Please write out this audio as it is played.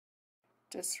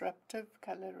Disruptive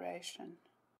coloration.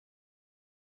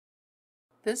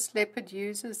 This leopard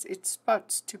uses its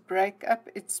spots to break up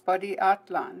its body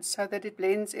outline so that it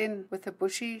blends in with a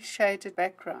bushy shaded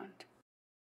background.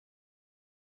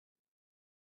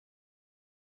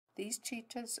 These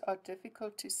cheetahs are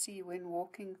difficult to see when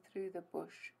walking through the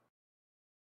bush.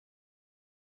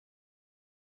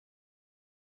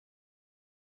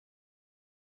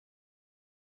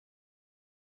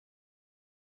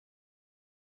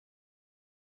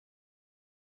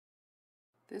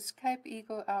 This Cape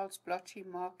Eagle owl's blotchy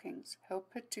markings help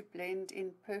it to blend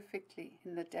in perfectly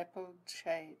in the dappled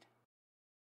shade.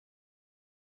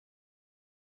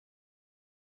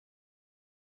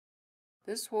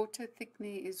 This water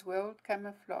thickney is well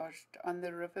camouflaged on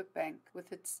the river bank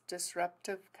with its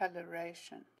disruptive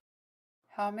coloration.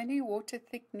 How many water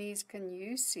thickneys can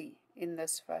you see in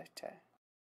this photo?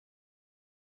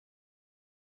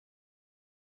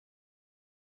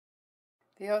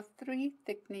 There are 3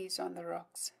 thickneys on the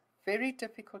rocks, very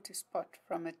difficult to spot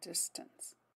from a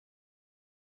distance.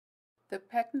 The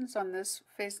patterns on this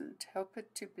pheasant help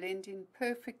it to blend in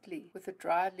perfectly with the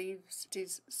dry leaves it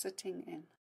is sitting in.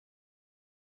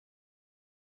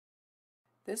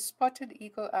 This spotted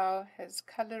eagle owl has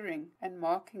colouring and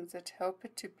markings that help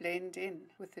it to blend in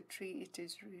with the tree it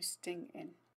is roosting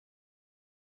in.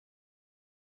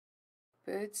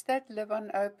 Birds that live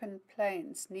on open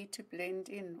plains need to blend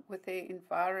in with their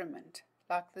environment,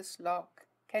 like this lark.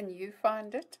 Can you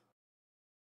find it?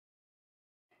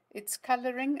 Its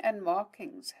colouring and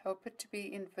markings help it to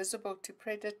be invisible to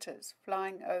predators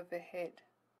flying overhead.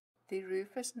 The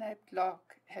rufous-napped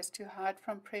lark has to hide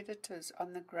from predators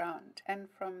on the ground and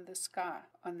from the sky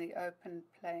on the open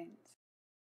plains.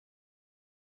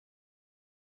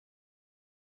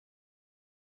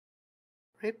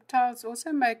 Reptiles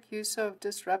also make use of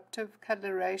disruptive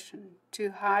coloration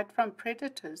to hide from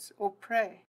predators or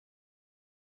prey.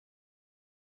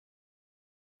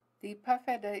 The puff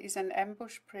adder is an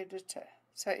ambush predator,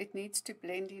 so it needs to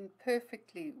blend in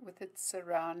perfectly with its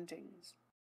surroundings.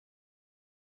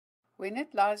 When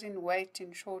it lies in wait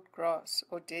in short grass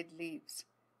or dead leaves,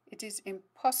 it is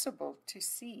impossible to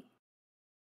see.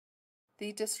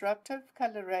 The disruptive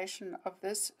coloration of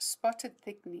this spotted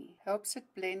thickney helps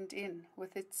it blend in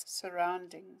with its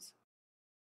surroundings.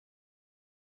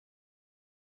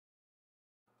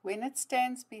 When it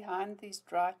stands behind these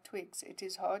dry twigs, it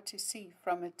is hard to see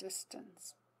from a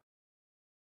distance.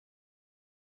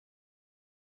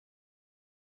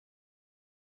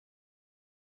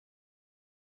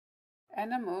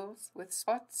 Animals with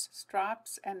spots,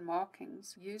 stripes and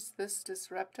markings use this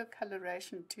disruptive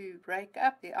coloration to break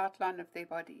up the outline of their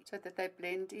body so that they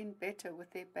blend in better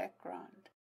with their background.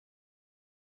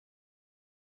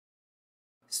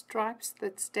 Stripes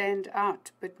that stand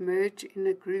out but merge in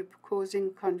a group,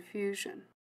 causing confusion.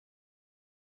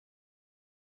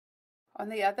 On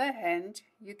the other hand,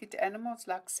 you get animals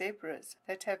like zebras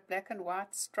that have black and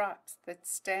white stripes that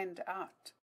stand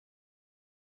out.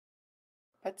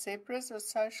 But zebras are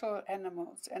social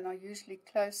animals and are usually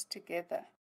close together.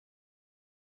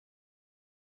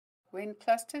 When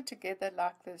clustered together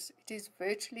like this, it is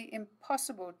virtually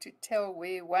impossible to tell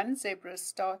where one zebra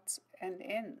starts and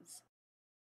ends.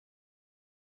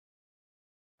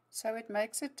 So it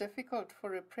makes it difficult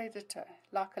for a predator,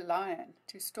 like a lion,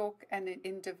 to stalk an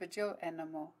individual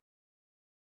animal.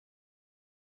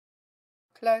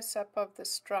 Close up of the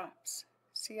stripes.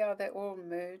 See how they all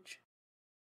merge?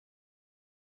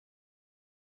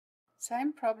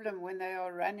 Same problem when they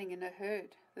are running in a herd.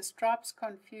 The stripes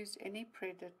confuse any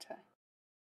predator.